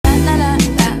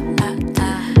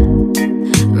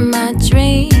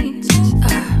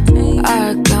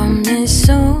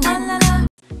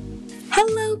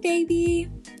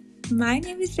My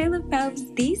name is Jayla Phelps,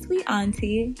 the sweet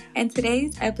auntie, and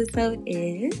today's episode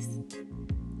is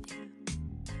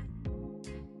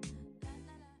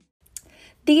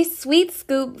the sweet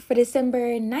scoop for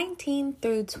December 19th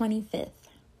through 25th.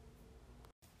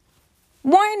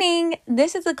 Warning!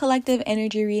 This is a collective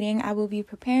energy reading. I will be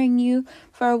preparing you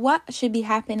for what should be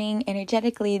happening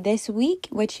energetically this week,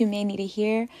 what you may need to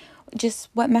hear, just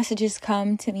what messages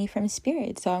come to me from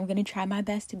spirit. So I'm going to try my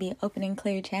best to be an open and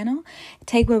clear channel,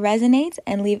 take what resonates,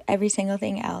 and leave every single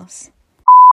thing else.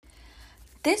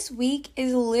 This week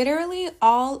is literally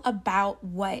all about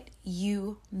what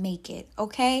you make it,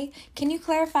 okay? Can you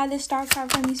clarify this star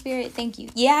card for me, Spirit? Thank you.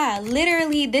 Yeah,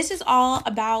 literally, this is all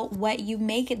about what you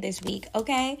make it this week,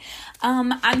 okay?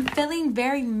 I'm feeling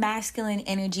very masculine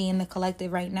energy in the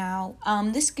collective right now.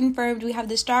 This is confirmed. We have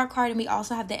the star card and we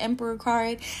also have the Emperor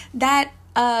card.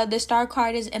 The star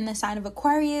card is in the sign of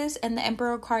Aquarius and the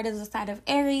Emperor card is the sign of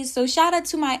Aries. So shout out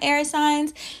to my air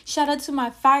signs. Shout out to my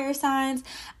fire signs.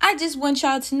 I just want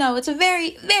y'all to know it's a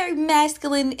very, very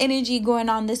masculine energy going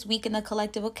on this week in the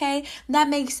collective, okay? That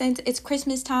makes sense. It's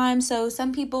Christmas time. So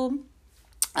some people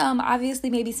obviously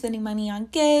maybe spending money on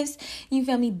gifts, you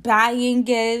feel me, buying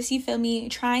gifts, you feel me,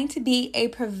 trying to be a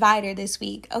provider this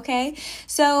week, okay?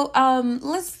 So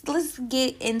let's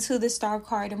get into the star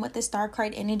card and what the star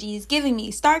card energy is giving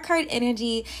me. Star card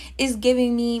energy is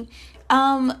giving me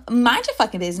mind your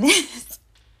fucking business.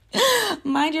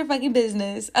 Mind your fucking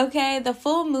business, okay? The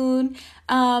full moon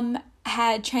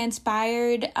had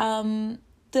transpired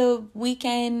the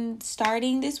weekend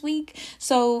starting this week,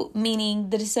 so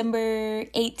meaning the December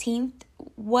 18th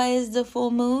was the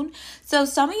full moon. So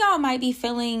some of y'all might be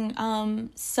feeling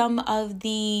some of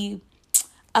the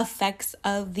effects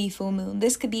of the full moon.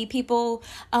 This could be people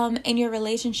in your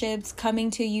relationships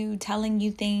coming to you, telling you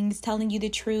things, telling you the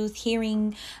truth,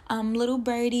 hearing little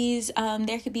birdies.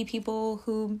 There could be people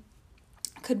who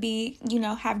could be,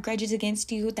 have grudges against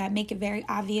you that make it very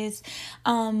obvious.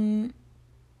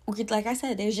 Like I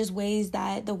said, there's just ways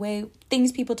that the way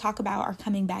things people talk about are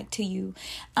coming back to you.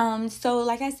 So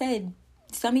like I said,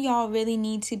 some of y'all really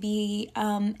need to be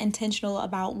intentional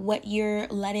about what you're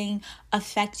letting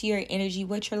affect your energy,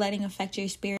 what you're letting affect your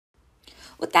spirit.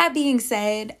 With that being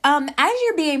said, as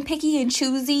you're being picky and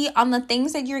choosy on the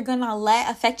things that you're gonna let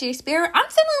affect your spirit, I'm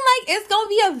feeling like it's gonna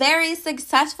be a very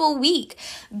successful week.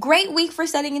 Great week for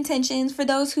setting intentions. For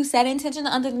those who set intention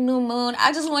under the new moon,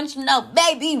 I just want you to know,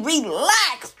 baby,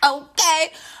 relax,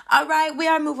 okay? All right, we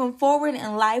are moving forward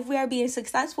in life. We are being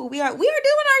successful. We are doing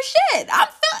our shit.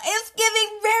 It's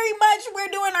giving very much. We're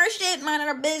doing our shit, minding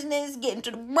our business, getting to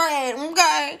the bread,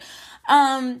 okay?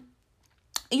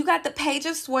 You got the Page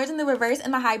of Swords in the reverse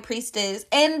and the High Priestess.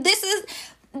 And this is,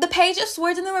 the Page of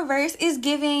Swords in the reverse is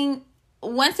giving,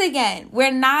 once again,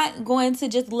 we're not going to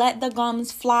just let the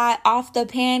gums fly off the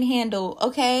panhandle,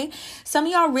 okay? Some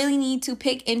of y'all really need to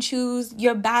pick and choose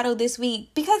your battle this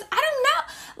week. Because I don't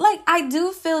know, I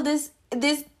do feel this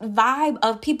vibe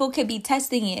of people could be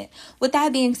testing it. With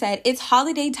that being said, it's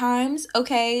holiday times,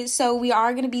 okay? So we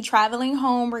are going to be traveling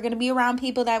home. We're going to be around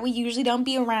people that we usually don't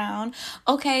be around,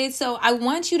 okay? So I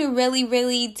want you to really,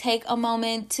 really take a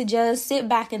moment to just sit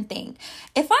back and think.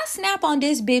 If I snap on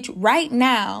this bitch right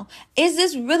now, is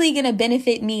this really going to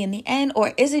benefit me in the end?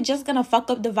 Or is it just going to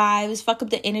fuck up the vibes, fuck up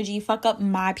the energy, fuck up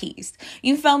my peace?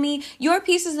 You feel me? Your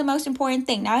peace is the most important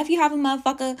thing. Now, if you have a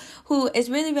motherfucker who is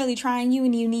really, really trying you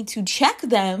and you need to check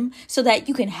them so that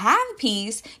you can have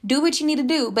peace, do what you need to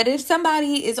do. But if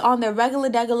somebody is on their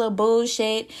regular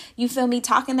bullshit, you feel me,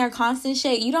 talking their constant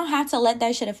shit, you don't have to let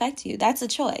that shit affect you. That's a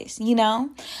choice,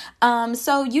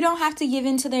 so you don't have to give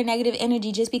in to their negative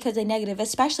energy just because they're negative,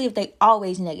 especially if they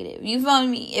always negative. You feel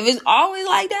me? If it's always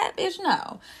like that, bitch,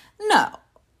 no.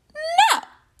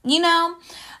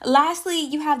 Lastly,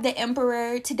 you have the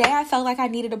Emperor. Today I felt like I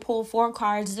needed to pull 4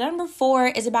 cards. The number 4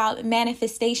 is about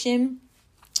manifestation.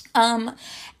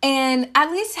 And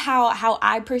at least how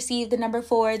I perceive the number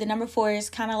 4 is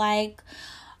kind of like,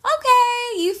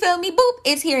 okay, you feel me? Boop,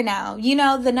 it's here now.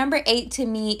 The number 8 to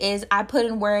me is I put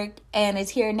in work and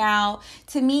it's here now.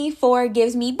 To me, 4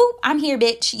 gives me, boop, I'm here,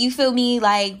 bitch. You feel me?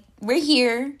 Like, we're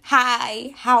here.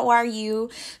 Hi, how are you?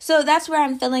 So that's where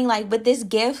I'm feeling like with this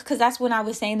gift, because that's when I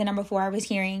was saying the number 4, I was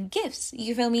hearing gifts.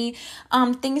 You feel me?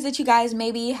 Things that you guys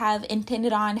maybe have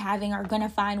intended on having are going to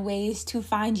find ways to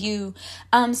find you.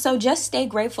 So just stay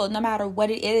grateful no matter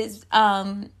what it is.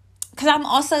 Because I'm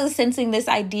also sensing this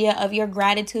idea of your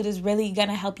gratitude is really going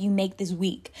to help you make this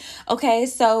week. Okay,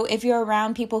 so if you're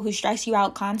around people who stress you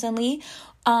out constantly,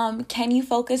 Can you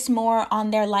focus more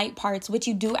on their light parts, what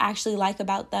you do actually like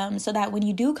about them, so that when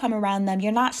you do come around them,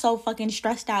 you're not so fucking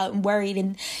stressed out and worried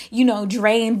and,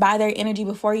 drained by their energy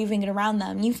before you even get around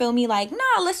them. You feel me? Like,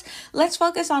 nah, let's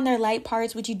focus on their light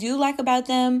parts, what you do like about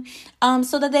them,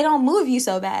 so that they don't move you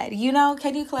so bad.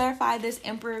 Can you clarify this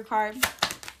Emperor card?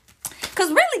 Because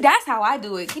really, that's how I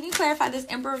do it. Can you clarify this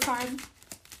Emperor card?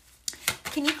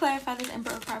 Can you clarify this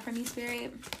Emperor card for me,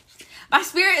 Spirit? My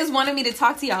spirit is wanting me to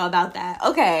talk to y'all about that.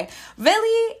 Okay.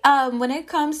 Really, when it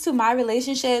comes to my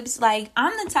relationships, like,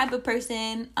 I'm the type of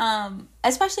person,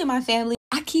 especially my family,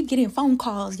 I keep getting phone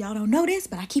calls. Y'all don't know this,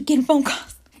 but I keep getting phone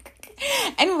calls.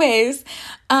 Anyways,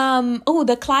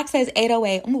 the clock says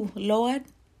 8:08. Oh, Lord.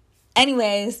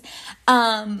 Anyways,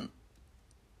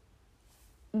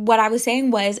 what I was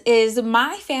saying is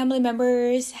my family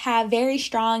members have very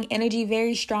strong energy,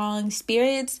 very strong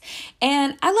spirits,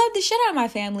 and I love the shit out of my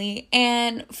family.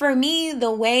 And for me, the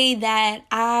way that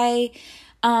I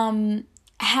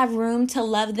have room to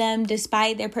love them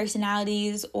despite their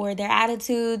personalities or their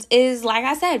attitudes is, like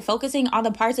I said, focusing on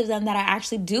the parts of them that I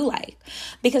actually do like.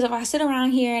 Because if I sit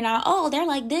around here and they're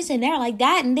like this and they're like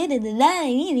that and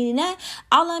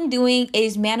all I'm doing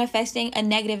is manifesting a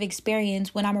negative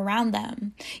experience when I'm around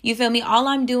them. You feel me? All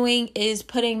I'm doing is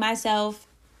putting myself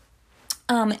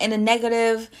in a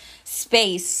negative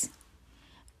space.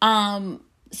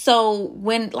 So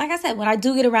when I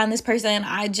do get around this person,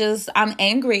 I'm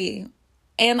angry.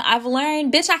 And I've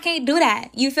learned, bitch, I can't do that.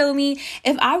 You feel me?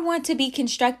 If I want to be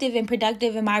constructive and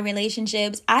productive in my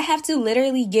relationships, I have to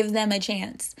literally give them a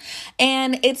chance.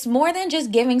 And it's more than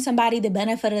just giving somebody the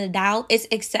benefit of the doubt. It's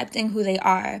accepting who they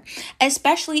are.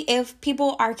 Especially if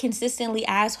people are consistently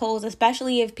assholes,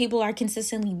 especially if people are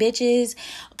consistently bitches,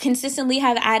 consistently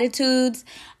have attitudes.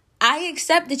 I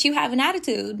accept that you have an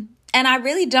attitude. And I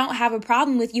really don't have a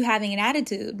problem with you having an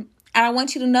attitude. And I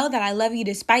want you to know that I love you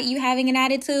despite you having an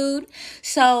attitude.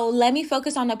 So let me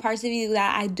focus on the parts of you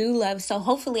that I do love. So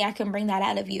hopefully I can bring that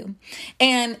out of you.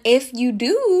 And if you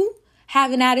do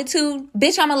have an attitude,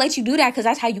 bitch, I'm going to let you do that because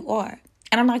that's how you are.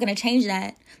 And I'm not going to change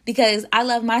that because I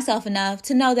love myself enough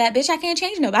to know that, bitch, I can't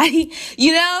change nobody,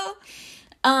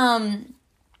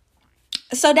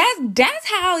 So that's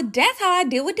how I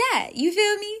deal with that. You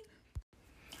feel me?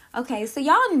 Okay, so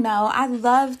y'all know I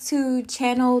love to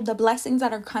channel the blessings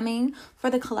that are coming for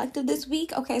the collective this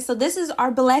week. Okay, so this is our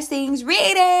blessings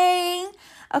reading.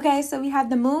 Okay, so we have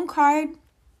the Moon card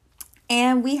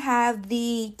and we have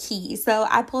the Key. So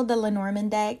I pulled the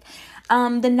Lenormand deck.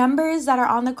 The numbers that are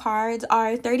on the cards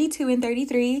are 32 and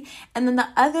 33. And then the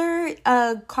other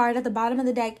card at the bottom of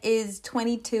the deck is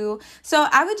 22. So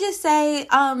I would just say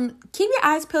keep your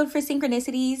eyes peeled for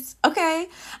synchronicities, okay?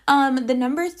 The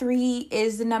number 3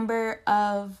 is the number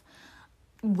of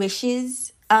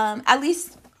wishes. At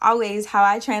least always how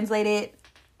I translate it.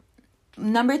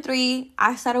 Number 3,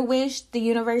 I set a wish. The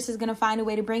universe is going to find a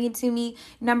way to bring it to me.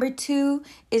 Number 2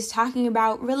 is talking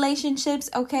about relationships,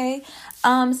 okay?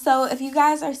 So if you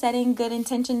guys are setting good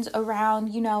intentions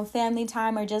around, family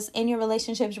time or just in your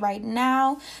relationships right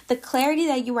now, the clarity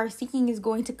that you are seeking is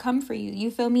going to come for you.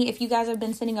 You feel me? If you guys have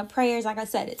been sending up prayers, like I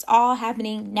said, it's all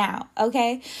happening now,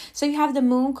 okay? So you have the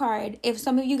Moon card. If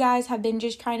some of you guys have been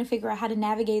just trying to figure out how to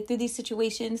navigate through these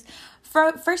situations,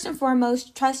 first and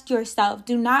foremost, trust yourself.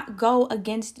 Do not go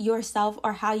against yourself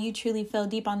or how you truly feel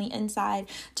deep on the inside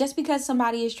just because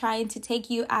somebody is trying to take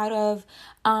you out of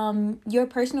your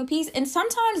personal peace. And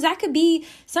sometimes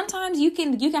you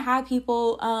can have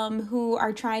people who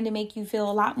are trying to make you feel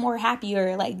a lot more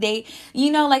happier. Like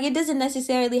it doesn't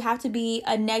necessarily have to be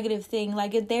a negative thing.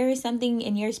 Like if there is something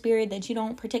in your spirit that you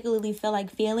don't particularly feel like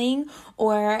feeling,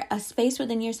 or a space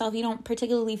within yourself you don't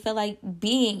particularly feel like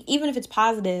being, even if it's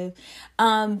positive,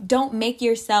 don't make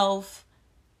yourself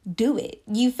do it.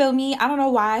 You feel me? I don't know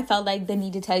why I felt like the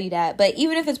need to tell you that, but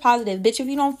even if it's positive, bitch, if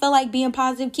you don't feel like being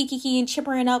positive, kiki and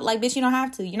chippering up, like, bitch, you don't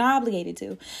have to. You're not obligated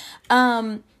to.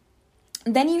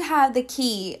 Then you have the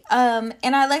Key. And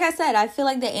like I said, I feel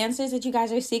like the answers that you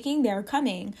guys are seeking, they're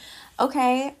coming.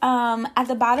 Okay. At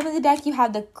the bottom of the deck, you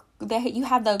have the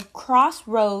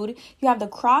crossroad, you have the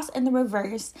cross in the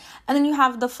reverse, and then you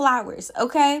have the flowers.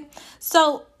 Okay,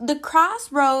 so the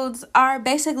crossroads are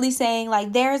basically saying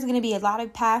like there's gonna be a lot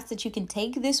of paths that you can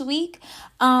take this week.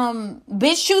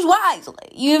 Bitch, choose wisely.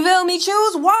 You feel me?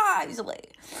 Choose wisely.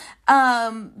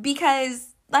 Because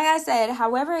like I said,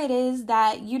 however it is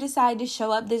that you decide to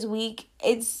show up this week,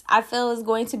 I feel is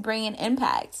going to bring an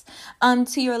impact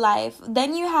to your life.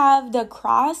 Then you have the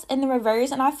cross in the reverse,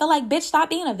 and I feel like, bitch, stop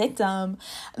being a victim.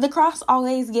 The cross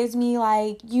always gives me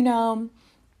like,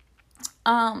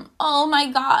 Oh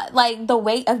my God, like the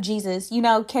weight of Jesus,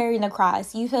 carrying the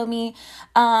cross. You feel me?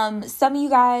 Some of you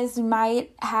guys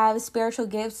might have spiritual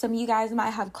gifts. Some of you guys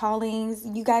might have callings.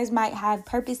 You guys might have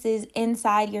purposes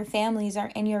inside your families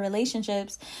or in your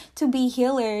relationships to be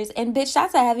healers. And bitch,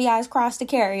 that's a heavy ass cross to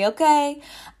carry, okay?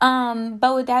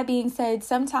 But with that being said,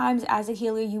 sometimes as a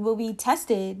healer, you will be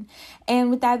tested.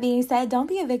 And with that being said, don't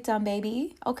be a victim,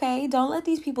 baby, okay? Don't let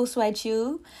these people sweat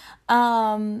you.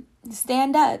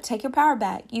 Stand up, take your power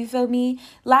back. You feel me?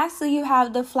 Lastly, you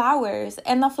have the flowers,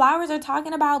 and the flowers are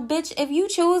talking about, bitch, if you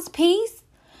choose peace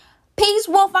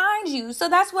will find you. So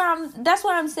that's what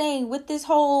I'm saying with this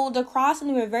whole, the cross in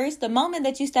the reverse. The moment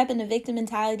that you step into victim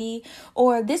mentality,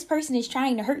 or this person is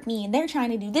trying to hurt me and they're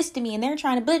trying to do this to me and they're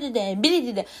trying to blah, blah, blah,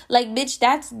 blah, blah, like, bitch,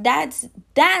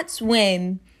 that's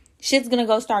when shit's gonna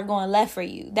go start going left for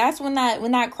you. That's when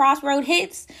that crossroad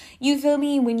hits. You feel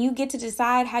me? When you get to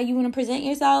decide how you want to present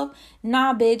yourself.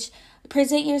 Nah, bitch.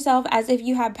 Present yourself as if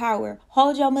you have power.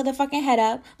 Hold your motherfucking head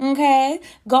up, okay?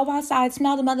 Go outside,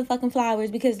 smell the motherfucking flowers,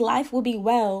 because life will be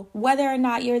well. Whether or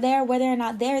not you're there, whether or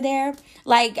not they're there,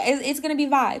 like, it's going to be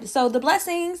vibes. So the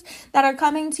blessings that are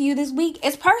coming to you this week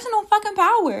is personal fucking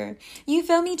power. You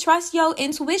feel me? Trust your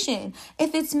intuition.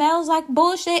 If it smells like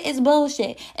bullshit, it's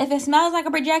bullshit. If it smells like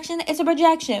a projection, it's a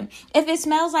projection. If it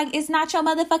smells like it's not your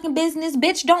motherfucking business,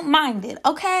 bitch, don't mind it,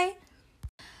 okay?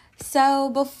 So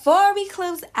before we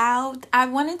close out, I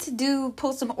wanted to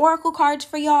pull some oracle cards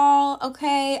for y'all,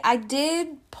 okay? I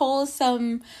did pull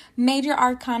some major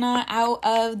arcana out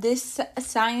of this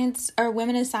science or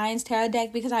women of science tarot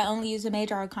deck, because I only use a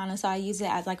major arcana, so I use it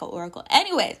as like an oracle.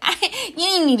 Anyways, you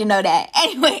didn't need to know that.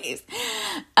 Anyways,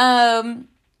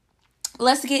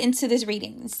 let's get into this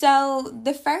reading. So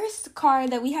the first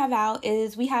card that we have out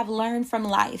is we have Learn from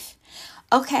Life,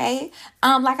 okay?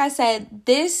 Like I said,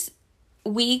 this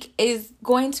week is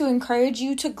going to encourage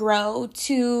you to grow,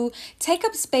 to take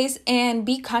up space and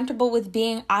be comfortable with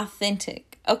being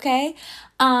authentic, okay?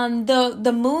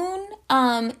 The moon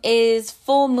is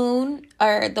full moon,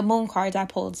 or the moon cards I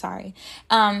pulled, sorry.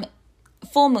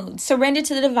 Full moon, surrender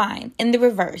to the divine in the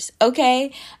reverse,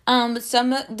 okay?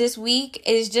 This week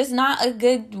is just not a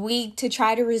good week to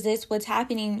try to resist what's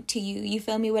happening to you. You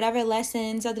feel me? Whatever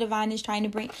lessons of the divine is trying to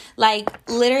bring, like,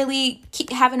 literally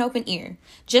have an open ear.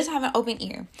 Just have an open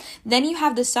ear. Then you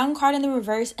have the sun card in the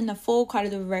reverse and the fool card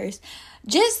in the reverse.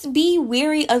 Just be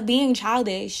weary of being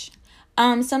childish.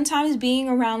 Sometimes being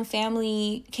around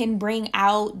family can bring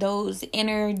out those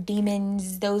inner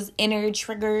demons, those inner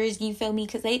triggers, you feel me?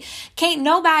 Because they can't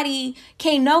nobody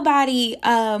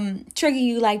trigger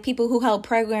you like people who help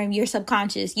program your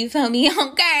subconscious, you feel me?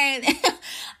 Okay.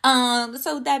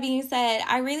 So with that being said,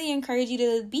 I really encourage you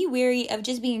to be wary of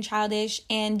just being childish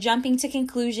and jumping to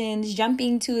conclusions,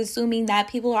 jumping to assuming that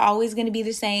people are always going to be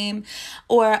the same,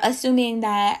 or assuming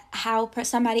that how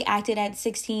somebody acted at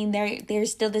 16, they're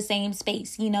still the same space. They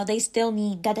still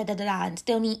need and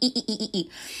still need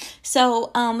So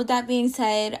with that being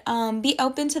said, be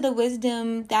open to the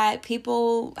wisdom that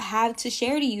people have to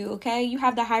share to you, okay? You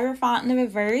have the Hierophant in the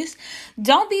reverse.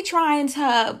 Don't be trying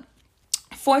to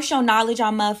force your knowledge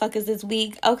on motherfuckers this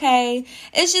week, okay?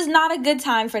 It's just not a good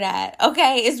time for that,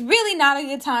 okay? It's really not a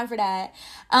good time for that.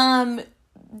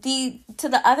 To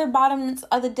the other bottoms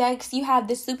of the decks, you have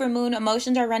the super moon.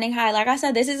 Emotions are running high. Like I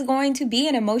said, this is going to be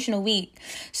an emotional week,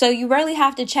 so you really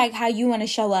have to check how you want to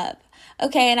show up,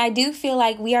 okay? And I do feel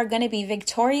like we are going to be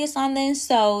victorious on this,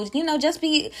 so just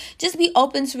be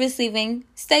open to receiving.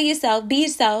 Stay yourself, be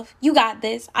yourself. You got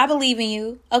this. I believe in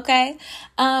you, okay?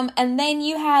 And then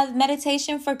you have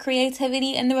meditation for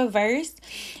creativity in the reverse.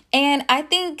 And I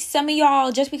think some of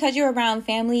y'all, just because you're around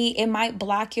family, it might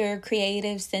block your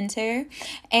creative center.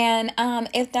 And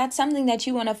if that's something that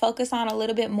you want to focus on a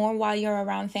little bit more while you're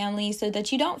around family, so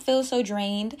that you don't feel so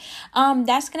drained,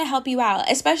 that's going to help you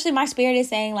out. Especially, my spirit is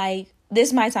saying, like,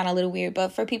 this might sound a little weird, but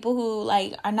for people who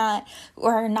are not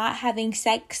having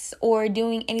sex or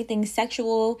doing anything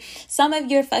sexual, some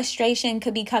of your frustration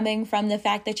could be coming from the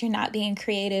fact that you're not being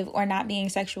creative or not being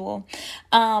sexual.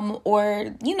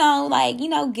 Or get a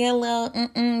little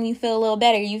you feel a little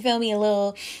better. You feel me? A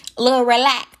little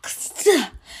relaxed.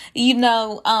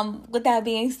 With that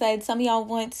being said, some of y'all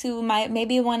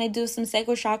maybe want to do some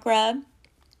sacral chakra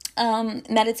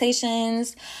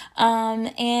meditations,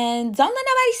 and don't let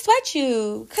nobody sweat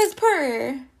you, cause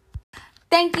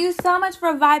Thank you so much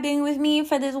for vibing with me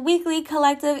for this weekly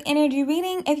collective energy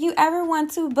reading. If you ever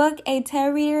want to book a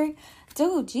tarot reader,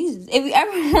 Dude, Jesus. If you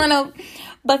ever want to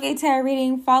book a tarot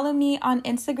reading, follow me on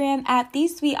Instagram at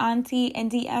TheSweetAuntie and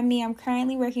DM me. I'm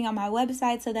currently working on my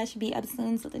website, so that should be up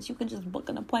soon so that you can just book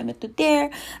an appointment through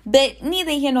there. But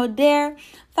neither here nor there.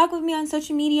 Fuck with me on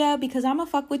social media because I'm going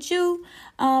to fuck with you.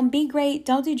 Be great.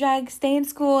 Don't do drugs. Stay in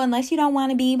school unless you don't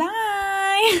want to be.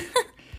 Bye.